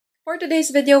For today's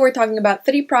video, we're talking about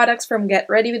 3 products from Get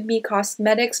Ready With Me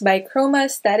Cosmetics by Chroma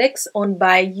Aesthetics, owned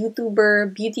by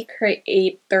YouTuber, beauty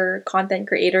creator, content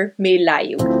creator,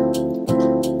 layug.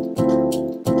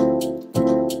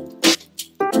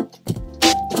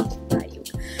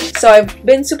 So I've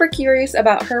been super curious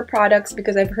about her products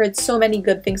because I've heard so many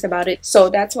good things about it. So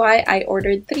that's why I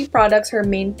ordered 3 products, her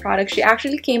main product. She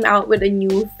actually came out with a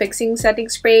new fixing setting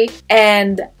spray,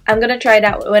 and I'm gonna try it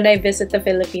out when I visit the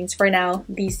Philippines. For now,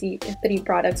 these 3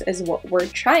 products is what we're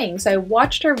trying. So I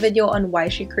watched her video on why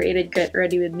she created Get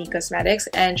Ready With Me Cosmetics,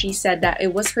 and she said that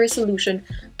it was her solution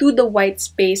to the white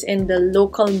space in the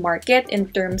local market in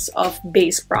terms of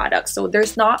base products. So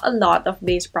there's not a lot of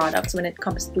base products when it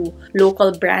comes to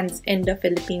local brands in the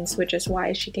Philippines, which is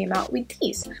why she came out with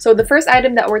these. So the first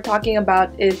item that we're talking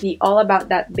about is the All About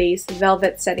That Base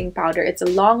Velvet Setting Powder. It's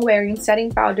a long-wearing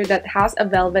setting powder that has a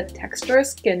velvet texture,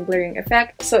 skin blurring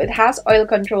effect. So it has oil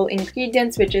control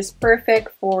ingredients, which is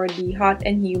perfect for the hot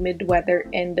and humid weather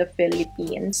in the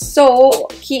Philippines. So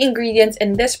key ingredients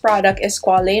in this product is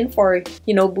squalane for,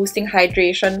 boosting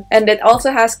hydration, and it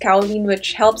also has kaolin,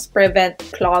 which helps prevent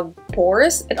clogged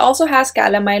pores. It also has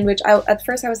calamine, which at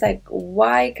first I was like,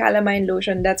 why calamine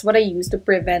lotion? That's what I use to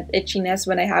prevent itchiness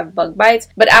when I have bug bites.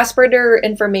 But as per their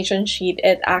information sheet,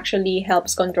 it actually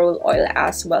helps control oil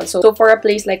as well. So for a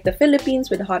place like the Philippines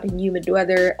with hot and humid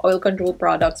weather, oil control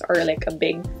products are like a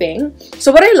big thing.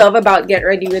 So what I love about Get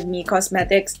Ready With Me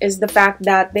Cosmetics is the fact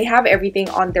that they have everything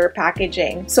on their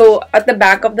packaging. So at the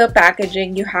back of the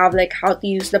packaging, you have like how to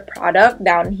use the product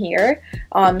down here.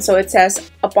 So it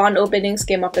says, upon opening,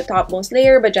 skim off the topmost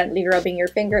layer by gently rubbing your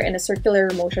finger in a circular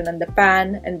motion on the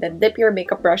pan, and then dip your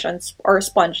makeup brush or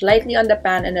sponge lightly on the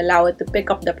pan and allow it to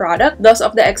pick up the product, dust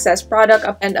off the excess product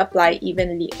and apply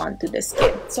evenly onto the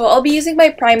skin. So I'll be using my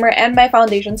primer and my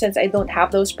foundation since I don't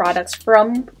have those products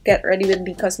from Get Ready With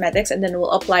Me Cosmetics, and then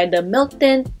we'll apply the Milk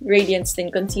Tint Radiance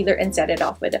Tint Concealer and set it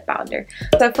off with a powder.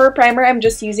 So for primer, I'm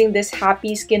just using this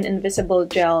Happy Skin Invisible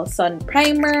Gel Sun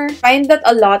Primer. I find that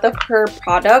a lot of her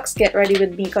products, Get Ready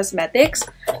With Me Cosmetics,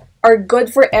 are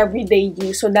good for everyday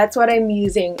use. So that's what I'm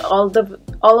using. All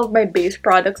of my base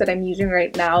products that I'm using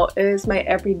right now is my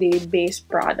everyday base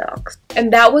products.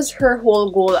 And that was her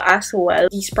whole goal as well.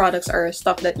 These products are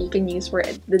stuff that you can use for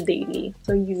the daily.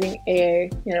 So using a,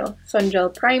 sun gel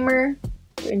primer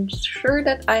to ensure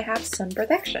that I have sun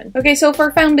protection. Okay, so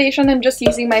for foundation, I'm just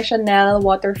using my Chanel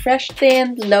Water Fresh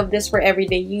Tint. Love this for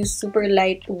everyday use. Super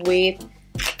lightweight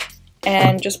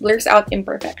and just blurs out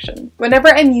imperfection. Whenever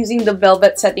I'm using the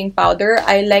velvet setting powder,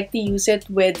 I like to use it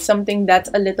with something that's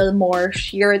a little more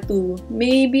sheer to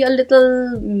maybe a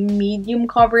little medium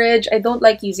coverage. I don't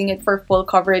like using it for full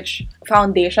coverage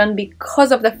foundation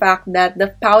because of the fact that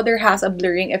the powder has a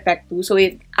blurring effect too, so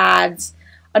it adds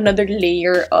another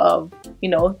layer of,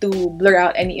 to blur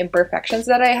out any imperfections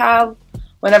that I have.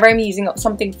 Whenever I'm using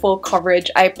something full coverage,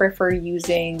 I prefer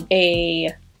using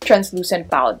a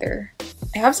translucent powder.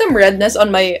 I have some redness on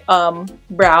my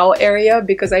brow area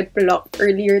because I plucked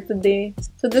earlier today.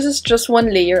 So this is just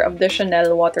one layer of the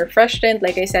Chanel Water Fresh Tint.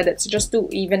 Like I said, it's just to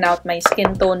even out my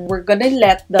skin tone. We're gonna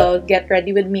let the Get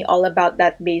Ready With Me All About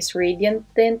That Base Radiant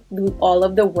Tint do all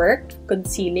of the work,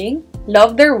 concealing.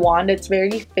 Love their wand. It's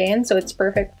very thin, so it's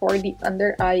perfect for the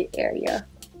under eye area.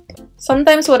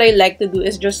 Sometimes what I like to do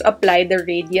is just apply the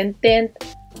Radiant Tint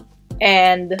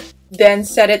and then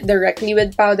set it directly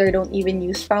with powder. Don't even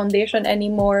use foundation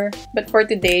anymore. But for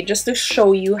today, just to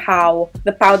show you how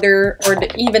the powder or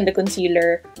even the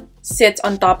concealer sits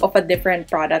on top of a different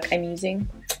product, I'm using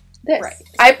this. Right.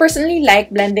 I personally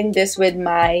like blending this with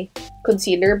my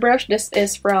concealer brush. This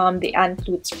is from the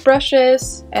Antlutz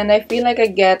brushes, and I feel like I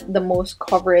get the most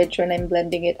coverage when I'm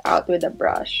blending it out with a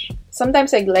brush.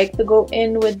 Sometimes I like to go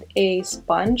in with a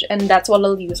sponge, and that's what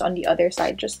I'll use on the other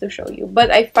side just to show you. But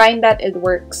I find that it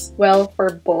works well for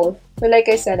both. So like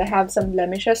I said, I have some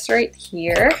blemishes right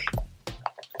here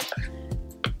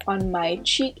on my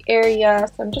cheek area.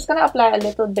 So I'm just gonna apply a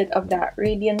little bit of that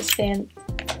Radiance Tint.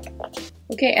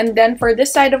 Okay, and then for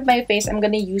this side of my face, I'm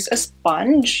gonna use a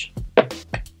sponge.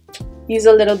 Use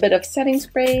a little bit of setting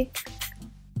spray.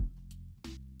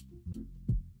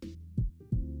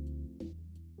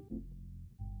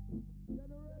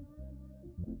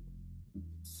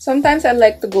 Sometimes I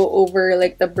like to go over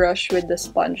like the brush with the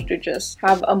sponge to just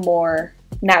have a more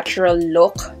natural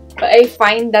look. But I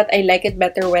find that I like it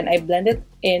better when I blend it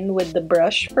in with the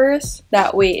brush first.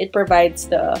 That way it provides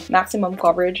the maximum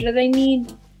coverage that I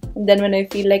need. And then when I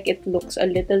feel like it looks a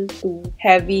little too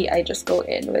heavy, I just go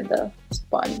in with the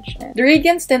sponge. And the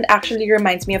Radiance tint actually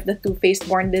reminds me of the Too Faced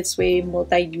Born This Way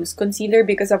multi-use concealer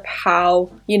because of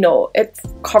how, you know, it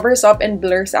covers up and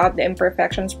blurs out the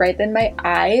imperfections right in my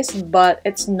eyes, but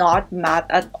it's not matte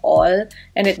at all,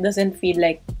 and it doesn't feel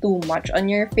like too much on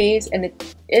your face, and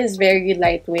it is very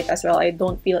lightweight as well. I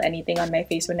don't feel anything on my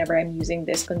face whenever I'm using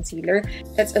this concealer.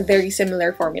 It's a very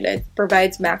similar formula. It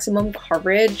provides maximum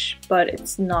coverage, but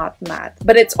it's not matte.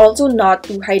 But it's also not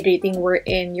too hydrating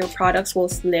wherein your products will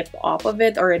slip off of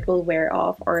it, or it will wear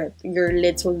off, or your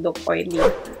lids will look oily.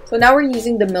 So now we're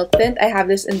using the milk tint. I have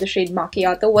this in the shade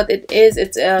Macchiato. What it is,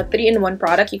 it's a 3-in-1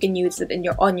 product. You can use it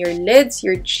on your lids,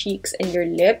 your cheeks, and your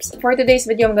lips. For today's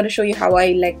video, I'm going to show you how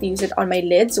I like to use it on my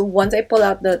lids. So once I pull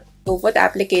out the foot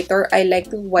applicator, I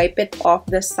like to wipe it off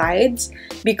the sides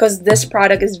because this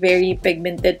product is very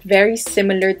pigmented, very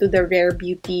similar to the Rare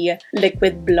Beauty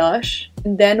liquid blush.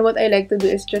 And then what I like to do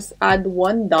is just add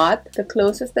one dot, the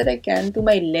closest that I can, to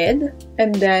my lid,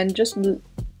 and then just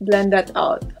blend that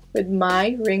out with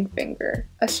my ring finger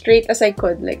as straight as I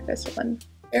could, like this one.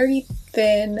 Very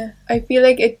thin. I feel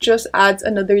like it just adds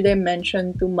another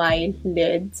dimension to my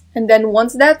lids. And then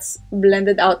once that's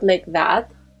blended out like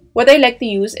that, what I like to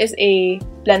use is a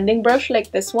blending brush like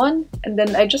this one, and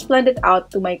then I just blend it out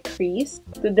to my crease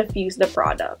to diffuse the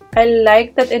product. I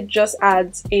like that it just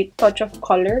adds a touch of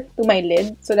color to my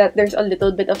lid so that there's a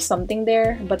little bit of something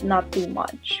there, but not too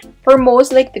much. For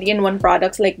most like 3-in-1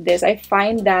 products like this, I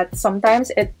find that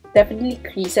sometimes it definitely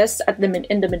creases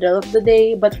in the middle of the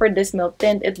day, but for this milk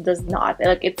tint, it does not.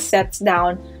 Like, it sets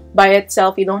down by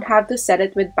itself. You don't have to set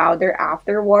it with powder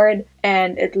afterward,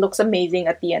 and it looks amazing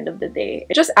at the end of the day.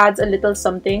 It just adds a little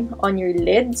something on your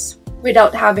lids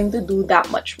without having to do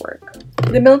that much work.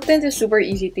 The milk tint is super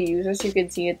easy to use. As you can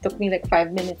see, it took me like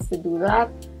 5 minutes to do that.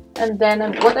 And then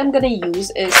what I'm gonna use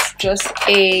is just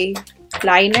a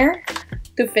liner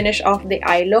to finish off the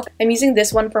eye look. I'm using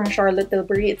this one from Charlotte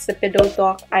Tilbury. It's the Pillow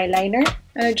Talk eyeliner.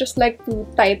 And I just like to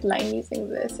tight line using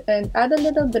this and add a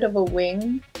little bit of a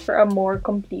wing for a more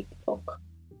complete look.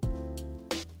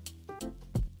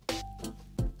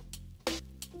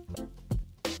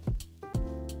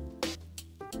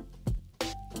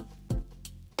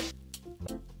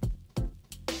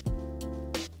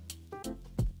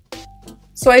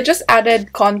 So I just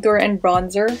added contour and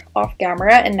bronzer off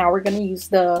camera, and now we're gonna use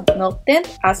the milk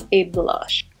tint as a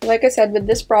blush. Like I said, with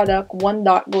this product, one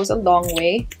dot goes a long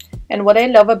way. And what I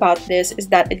love about this is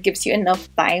that it gives you enough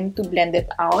time to blend it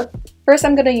out. First,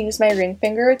 I'm gonna use my ring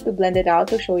finger to blend it out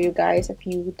to show you guys, if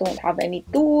you don't have any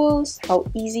tools, how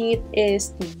easy it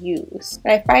is to use.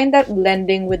 And I find that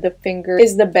blending with the finger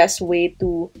is the best way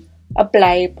to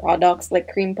apply products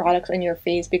like cream products on your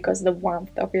face because the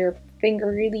warmth of your finger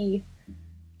really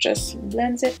just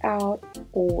blends it out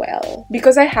well.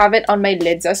 Because I have it on my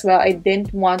lids as well, I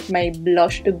didn't want my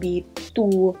blush to be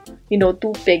too, you know,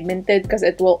 too pigmented because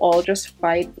it will all just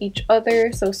fight each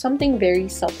other. So something very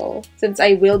subtle, since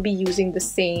I will be using the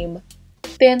same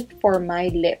tint for my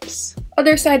lips.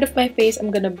 Other side of my face, I'm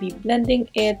gonna be blending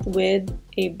it with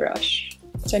a brush.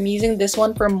 So I'm using this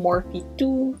one from Morphe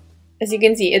 2. As you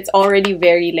can see, it's already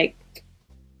very like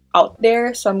out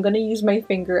there, so I'm gonna use my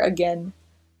finger again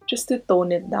just to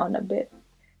tone it down a bit.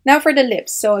 Now for the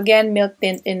lips. So again, milk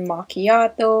tint in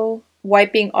Macchiato,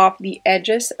 wiping off the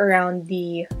edges around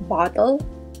the bottle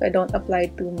so I don't apply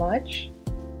too much.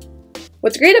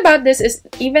 What's great about this is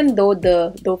even though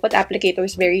the doe foot applicator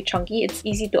is very chunky, it's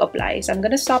easy to apply. So I'm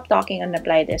gonna stop talking and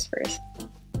apply this first.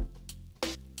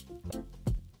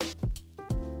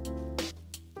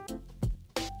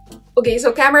 Okay,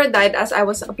 so camera died as I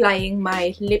was applying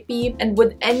my lippy, and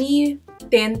with any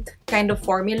tint kind of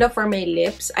formula for my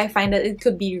lips, I find that it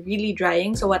could be really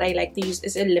drying. So what I like to use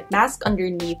is a lip mask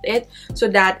underneath it so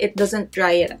that it doesn't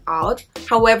dry it out.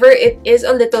 However, it is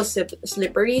a little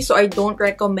slippery, so I don't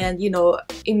recommend, you know,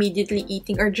 immediately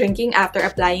eating or drinking after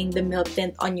applying the milk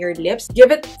tint on your lips.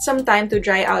 Give it some time to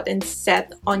dry out and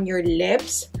set on your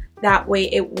lips. That way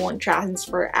it won't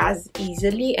transfer as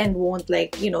easily and won't,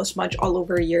 like, you know, smudge all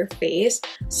over your face.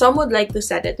 Some would like to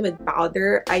set it with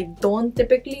powder. I don't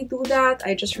typically do that.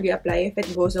 I just reapply if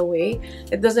it goes away.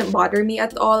 It doesn't bother me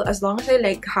at all. As long as I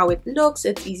like how it looks,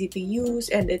 it's easy to use,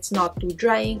 and it's not too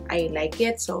drying, I like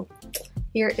it. So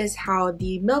here is how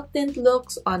the milk tint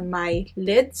looks on my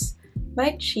lids,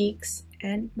 my cheeks,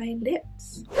 and my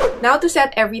lips. Now to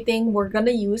set everything, we're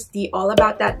gonna use the All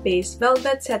About That Base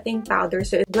Velvet Setting Powder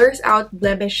so it blurs out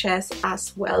blemishes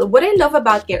as well. What I love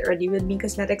about Get Ready With Me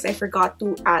Cosmetics, I forgot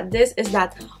to add this, is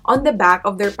that on the back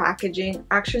of their packaging,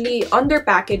 actually on their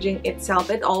packaging itself,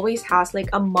 it always has like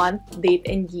a month, date,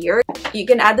 and year. You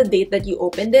can add the date that you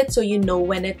opened it so you know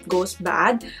when it goes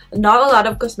bad. Not a lot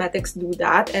of cosmetics do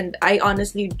that, and I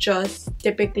honestly just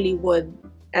typically would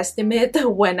estimate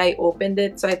when I opened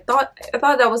it, so I thought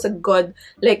that was a good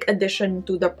like addition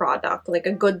to the product, like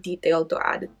a good detail to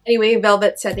add. Anyway,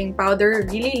 Velvet Setting Powder,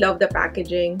 really love the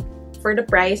packaging. For the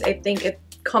price, I think it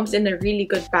comes in a really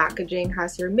good packaging.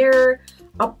 Has your mirror,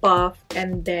 a puff,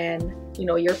 and then you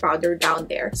know your powder down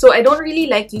there. So I don't really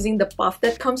like using the puff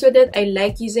that comes with it. I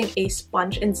like using a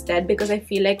sponge instead because I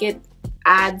feel like it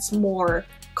adds more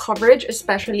coverage,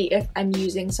 especially if I'm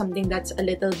using something that's a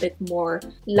little bit more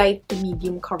light to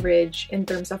medium coverage in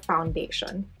terms of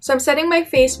foundation. So I'm setting my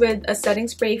face with a setting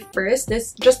spray first.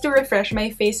 This just to refresh my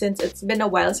face since it's been a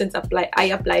while since I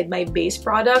applied my base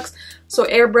products. So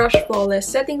Airbrush Flawless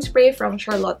Setting Spray from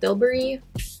Charlotte Tilbury.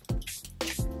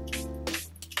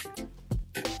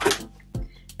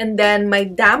 And then my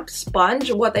damp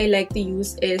sponge, what I like to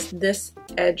use is this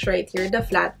edge right here, the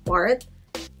flat part.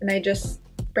 And I just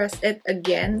press it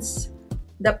against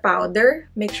the powder.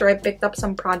 Make sure I picked up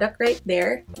some product right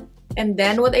there. And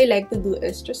then what I like to do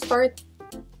is just start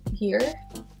here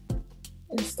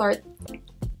and start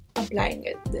applying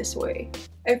it this way.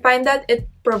 I find that it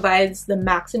provides the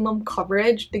maximum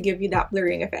coverage to give you that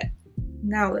blurring effect.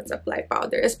 Now let's apply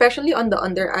powder, especially on the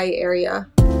under eye area.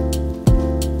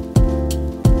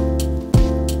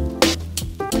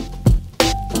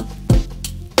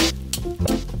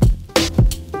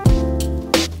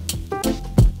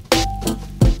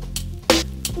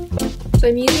 So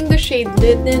I'm using the shade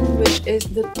Litten, which is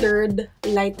the third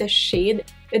lightest shade.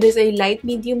 It is a light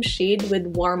medium shade with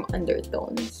warm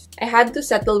undertones. I had to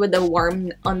settle with a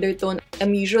warm undertone.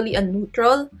 I'm usually a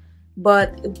neutral,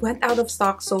 but it went out of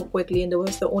stock so quickly and it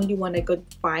was the only one I could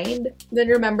find. Then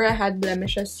remember I had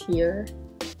blemishes here.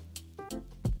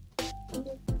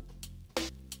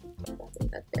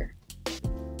 That there.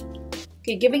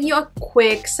 Okay, giving you a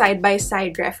quick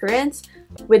side-by-side reference.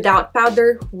 Without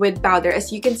powder, with powder.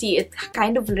 As you can see, it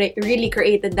kind of really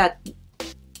created that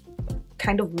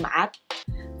kind of matte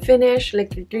finish.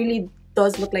 Like it really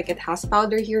does look like it has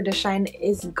powder here. The shine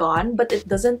is gone, but it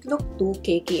doesn't look too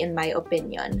cakey in my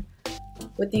opinion.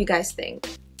 What do you guys think?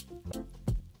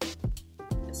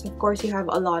 So of course you have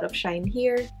a lot of shine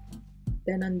here.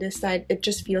 Then on this side, it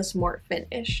just feels more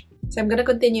finished. So I'm gonna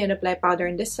continue and apply powder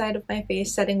on this side of my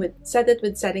face, set it with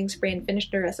setting spray and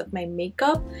finish the rest of my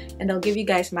makeup. And I'll give you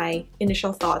guys my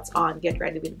initial thoughts on Get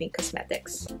Ready With Me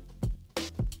Cosmetics.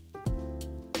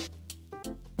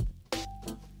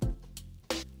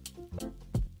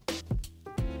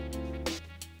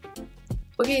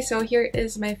 Okay, so here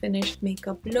is my finished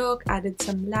makeup look. Added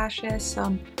some lashes,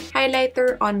 some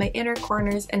highlighter on my inner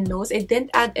corners and nose. I didn't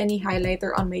add any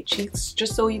highlighter on my cheeks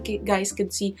just so you guys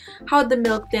could see how the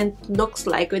milk tint looks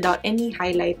like without any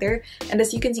highlighter. And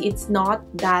as you can see, it's not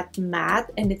that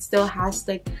matte and it still has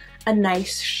like a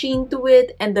nice sheen to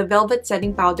it, and the velvet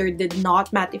setting powder did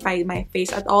not mattify my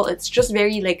face at all. It's just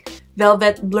very like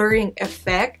velvet blurring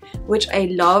effect, which I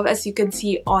love. As you can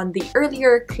see on the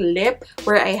earlier clip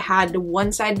where I had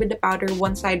one side with the powder,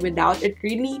 one side without, it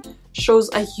really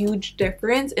shows a huge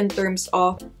difference in terms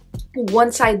of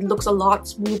one side looks a lot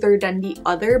smoother than the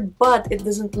other, but it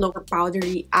doesn't look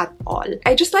powdery at all.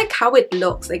 I just like how it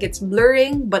looks. Like it's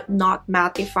blurring but not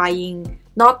mattifying,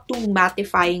 not too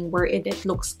mattifying where it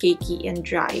looks cakey and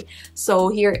dry. So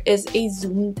here is a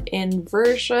zoomed in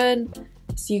version.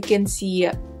 As you can see,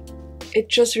 it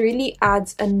just really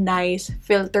adds a nice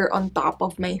filter on top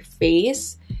of my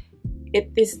face.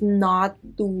 It is not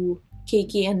too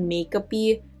cakey and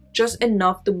makeup-y, just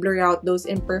enough to blur out those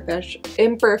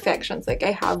imperfections. Like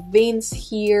I have veins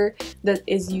here that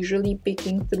is usually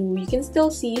peeking through. You can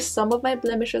still see some of my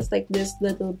blemishes, like this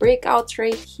little breakouts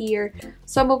right here.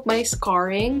 Some of my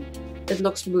scarring, it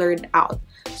looks blurred out.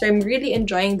 So I'm really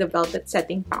enjoying the velvet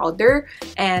setting powder,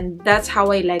 and that's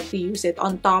how I like to use it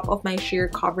on top of my sheer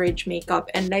coverage makeup.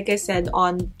 And like I said,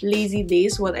 on lazy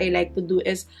days, what I like to do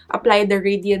is apply the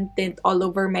radiant tint all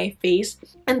over my face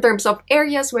in terms of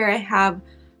areas where I have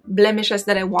blemishes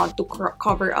that I want to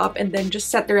cover up, and then just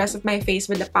set the rest of my face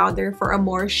with the powder for a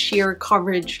more sheer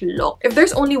coverage look. If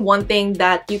there's only one thing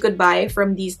that you could buy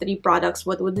from these 3 products,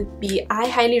 what would it be? I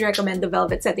highly recommend the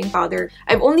Velvet Setting Powder.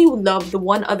 I've only loved the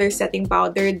one other setting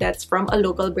powder that's from a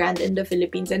local brand in the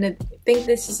Philippines, and I think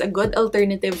this is a good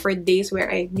alternative for days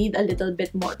where I need a little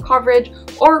bit more coverage,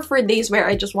 or for days where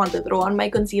I just want to throw on my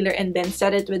concealer and then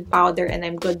set it with powder and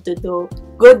I'm good to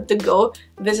go.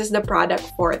 This is the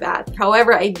product for that.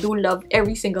 However, I do love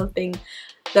every single thing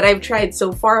that I've tried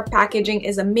so far. Packaging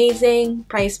is amazing,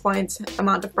 price points,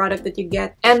 amount of product that you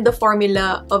get, and the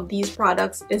formula of these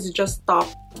products is just top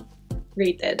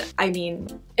rated. I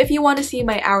mean, if you want to see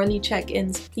my hourly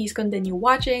check-ins, please continue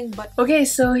watching. But okay,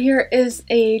 so here is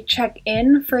a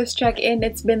check-in. First check-in,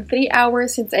 it's been 3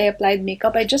 hours since I applied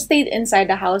makeup. I just stayed inside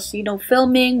the house, you know,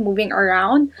 filming, moving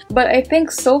around, but I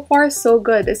think so far so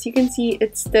good. As you can see,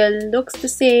 it still looks the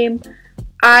same.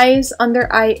 Eyes,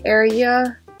 under eye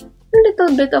area, a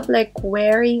little bit of like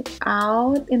wearing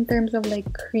out in terms of like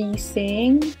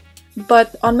creasing,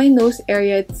 but on my nose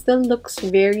area it still looks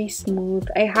very smooth.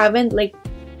 I haven't like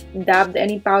dabbed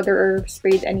any powder or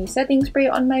sprayed any setting spray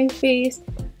on my face.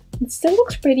 It still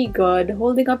looks pretty good,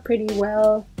 holding up pretty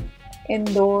well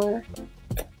indoor.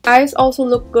 Eyes also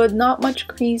look good, not much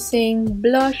creasing.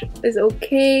 Blush is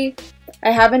okay. I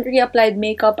haven't reapplied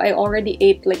makeup. I already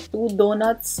ate like 2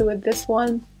 donuts with this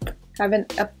one. Haven't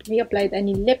reapplied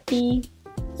any lippy.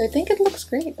 So I think it looks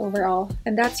great overall.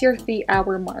 And that's your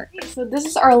 3-hour mark. So this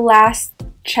is our last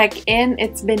check-in.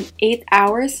 It's been 8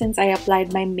 hours since I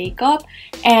applied my makeup.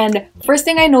 And first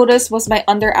thing I noticed was my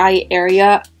under eye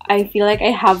area. I feel like I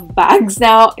have bags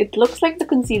now. It looks like the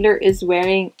concealer is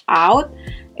wearing out.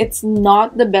 It's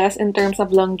not the best in terms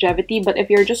of longevity, but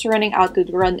if you're just running out to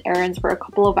run errands for a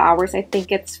couple of hours, I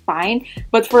think it's fine.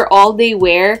 But for all day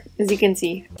wear, as you can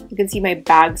see my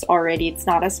bags already. It's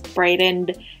not as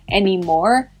brightened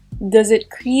anymore. Does it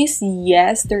crease?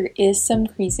 Yes, there is some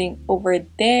creasing over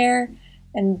there.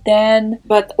 And then,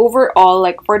 but overall,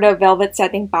 like for the Velvet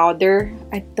Setting Powder,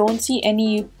 I don't see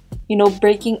any, you know,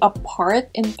 breaking apart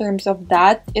in terms of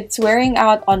that. It's wearing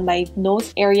out on my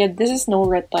nose area. This is no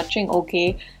retouching,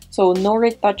 okay? So no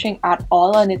retouching at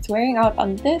all, and it's wearing out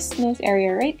on this nose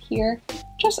area right here,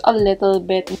 just a little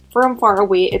bit. From far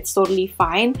away, it's totally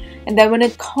fine. And then when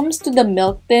it comes to the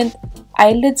milk tint,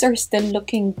 eyelids are still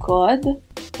looking good.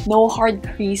 No hard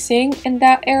creasing in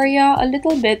that area, a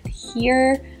little bit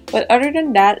here, but other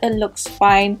than that, it looks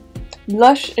fine.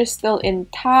 Blush is still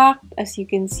intact, as you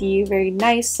can see, very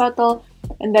nice, subtle.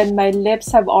 And then my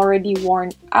lips have already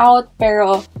worn out,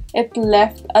 pero it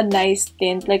left a nice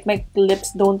tint. Like my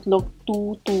lips don't look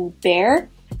too there.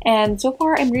 And so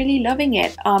far, I'm really loving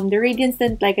it. The radiance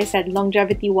tint, like I said,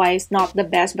 longevity-wise, not the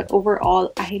best, but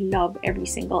overall, I love every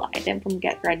single item from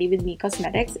Get Ready With Me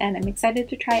Cosmetics, and I'm excited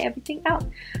to try everything out.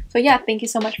 So yeah, thank you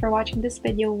so much for watching this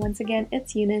video. Once again,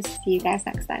 it's Eunice. See you guys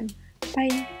next time.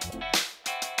 Bye!